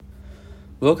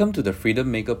Welcome to the Freedom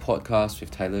Maker podcast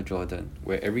with Tyler Jordan,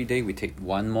 where every day we take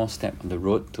one more step on the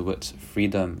road towards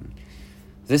freedom.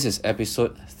 This is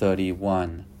episode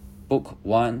 31, Book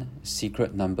 1,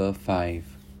 Secret Number 5.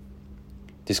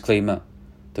 Disclaimer: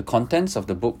 the contents of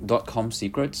the book .com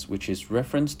Secrets, which is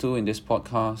referenced to in this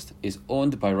podcast, is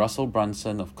owned by Russell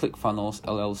Brunson of ClickFunnels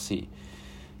LLC.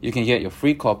 You can get your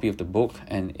free copy of the book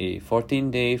and a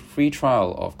 14-day free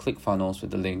trial of ClickFunnels with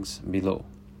the links below.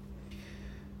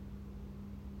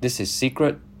 This is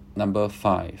secret number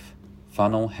 5,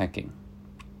 funnel hacking.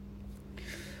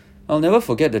 I'll never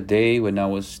forget the day when I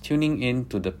was tuning in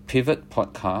to the Pivot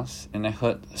podcast and I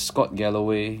heard Scott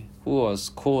Galloway, who was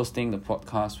co-hosting the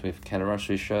podcast with Kara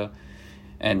Swisher,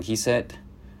 and he said,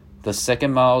 "The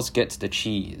second mouse gets the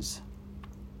cheese."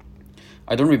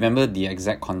 I don't remember the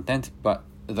exact content, but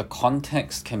the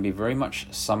context can be very much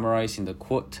summarized in the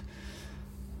quote: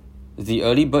 "The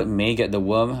early bird may get the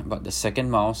worm, but the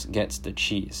second mouse gets the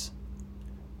cheese."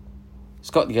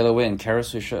 Scott Galloway and Kara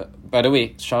Swisher, by the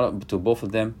way, shout out to both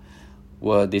of them,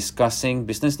 were discussing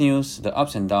business news, the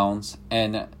ups and downs,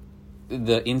 and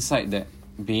the insight that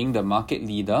being the market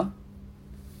leader,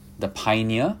 the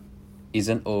pioneer,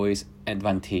 isn't always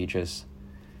advantageous.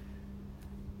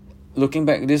 Looking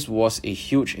back, this was a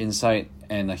huge insight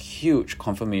and a huge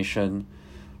confirmation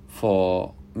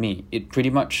for me. It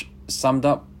pretty much summed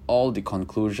up all the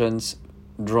conclusions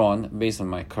drawn based on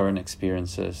my current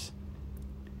experiences.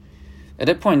 At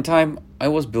that point in time, I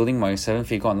was building my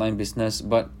 7-figure online business,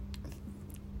 but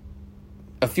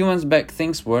a few months back,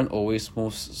 things weren't always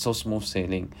so smooth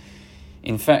sailing.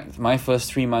 In fact, my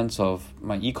first 3 months of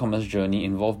my e-commerce journey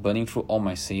involved burning through all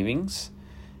my savings,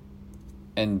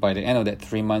 and by the end of that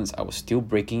 3 months, I was still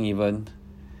breaking even,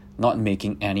 not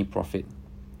making any profit.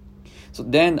 So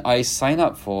then I signed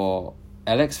up for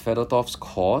Alex Fedotov's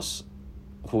course,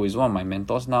 who is one of my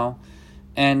mentors now,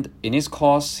 and in his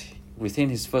course, within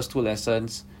his first 2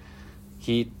 lessons,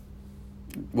 he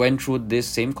went through this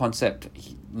same concept.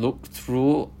 He looked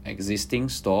through existing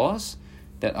stores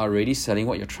that are already selling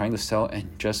what you're trying to sell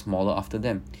and just model after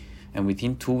them. And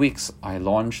within 2 weeks, I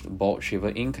launched Bald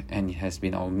Shaver Inc., and it has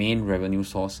been our main revenue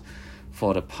source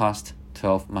for the past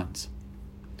 12 months.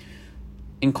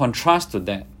 In contrast to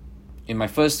that, in my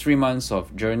first 3 months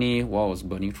of journey, while I was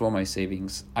burning through all my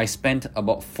savings, I spent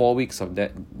about 4 weeks of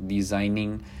that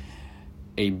designing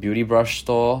a beauty brush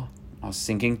store. I was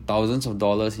sinking thousands of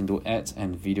dollars into ads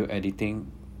and video editing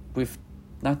with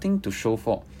nothing to show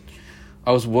for.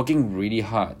 I was working really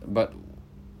hard, but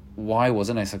why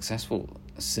wasn't I successful?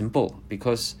 Simple,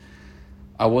 because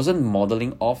I wasn't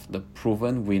modeling off the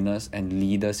proven winners and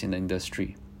leaders in the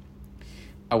industry.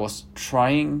 I was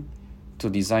trying to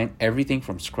design everything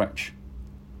from scratch.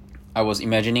 I was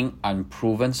imagining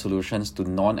unproven solutions to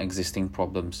non-existing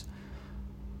problems.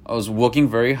 I was working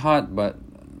very hard, but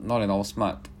not at all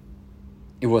smart.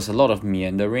 It was a lot of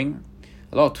meandering,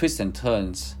 a lot of twists and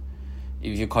turns.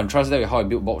 If you contrast that with how I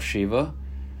built Bald Shaver,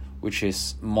 which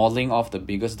is modeling off the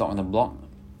biggest dog on the block,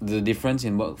 the difference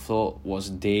in workflow was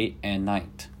day and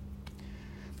night.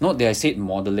 Note that I said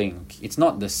modeling. It's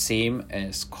not the same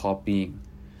as copying.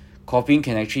 Copying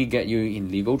can actually get you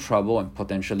in legal trouble and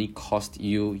potentially cost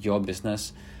you your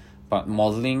business, but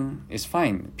modeling is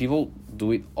fine. People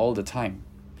do it all the time.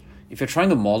 If you're trying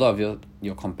to model of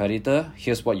your competitor,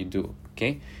 here's what you do,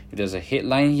 okay? If there's a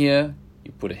headline here,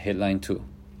 you put a headline too.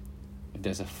 If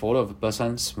there's a photo of a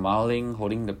person smiling,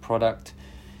 holding the product,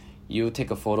 you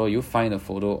take a photo, you find a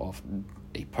photo of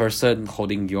a person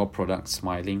holding your product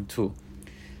smiling too.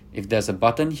 If there's a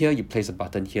button here, you place a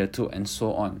button here too, and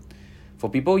so on. For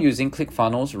people using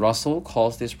ClickFunnels, Russell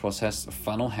calls this process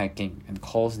funnel hacking and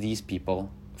calls these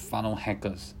people funnel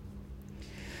hackers.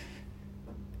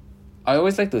 I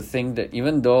always like to think that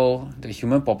even though the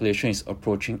human population is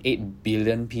approaching 8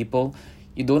 billion people,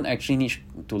 you don't actually need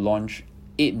to launch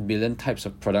 8 billion types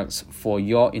of products for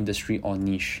your industry or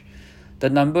niche. The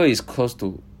number is close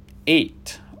to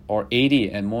 8 or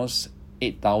 80, and most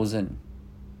 8,000.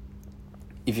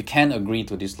 If you can agree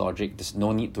to this logic, there's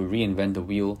no need to reinvent the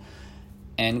wheel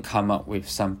and come up with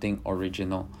something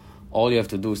original. All you have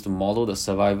to do is to model the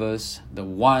survivors, the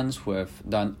ones who have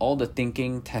done all the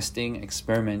thinking, testing,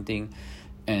 experimenting,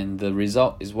 and the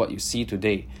result is what you see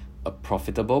today, a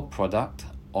profitable product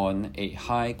on a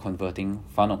high converting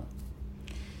funnel.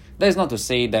 That is not to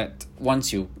say that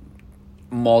once you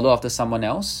model after someone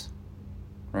else,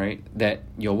 right, that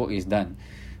your work is done.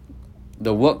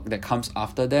 The work that comes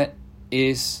after that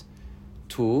is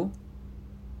to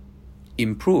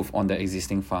improve on the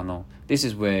existing funnel. This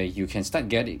is where you can start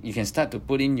to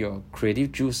put in your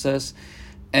creative juices,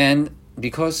 and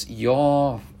because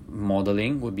your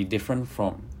modeling would be different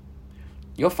from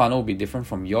your funnel will be different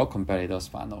from your competitor's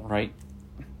funnel, right?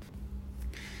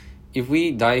 If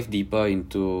we dive deeper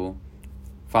into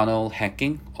funnel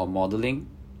hacking or modeling,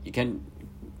 you can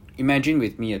imagine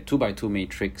with me a 2x2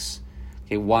 matrix.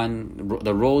 Okay,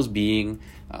 the rows being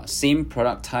same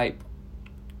product type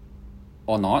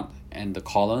or not, and the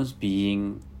columns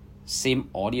being same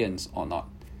audience or not.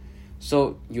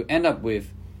 So you end up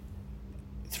with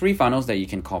 3 funnels that you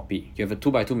can copy. You have a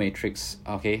 2x2 matrix,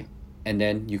 okay, and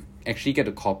then you actually get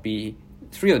to copy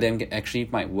 3 of them actually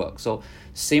might work. So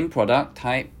same product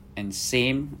type and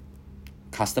same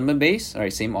customer base,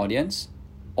 right, same audience,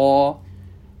 or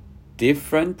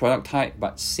different product type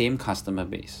but same customer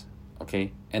base,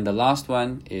 okay? And the last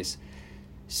one is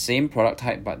same product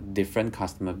type but different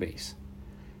customer base.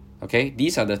 Okay,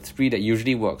 these are the 3 that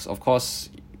usually works. Of course,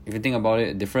 if you think about it,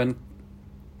 a different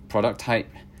product type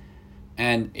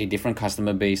and a different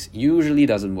customer base usually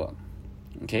doesn't work.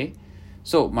 Okay,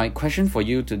 so my question for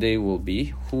you today will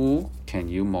be, who can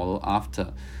you model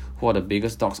after? Who are the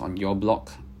biggest dogs on your blog?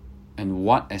 And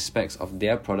what aspects of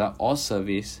their product or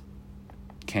service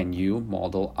can you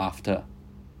model after?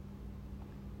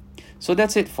 So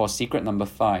that's it for secret number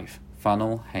 5,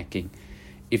 funnel hacking.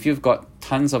 If you've got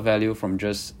tons of value from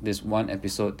just this one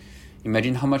episode,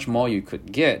 imagine how much more you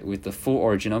could get with the full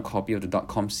original copy of the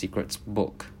 .com Secrets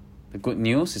book. The good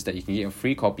news is that you can get a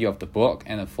free copy of the book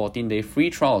and a 14-day free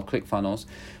trial of ClickFunnels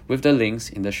with the links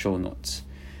in the show notes.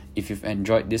 If you've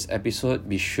enjoyed this episode,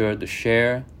 be sure to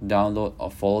share, download,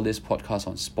 or follow this podcast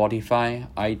on Spotify,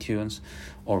 iTunes,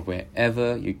 or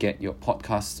wherever you get your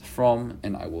podcasts from,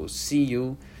 and I will see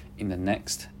you in the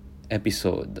next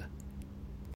episode.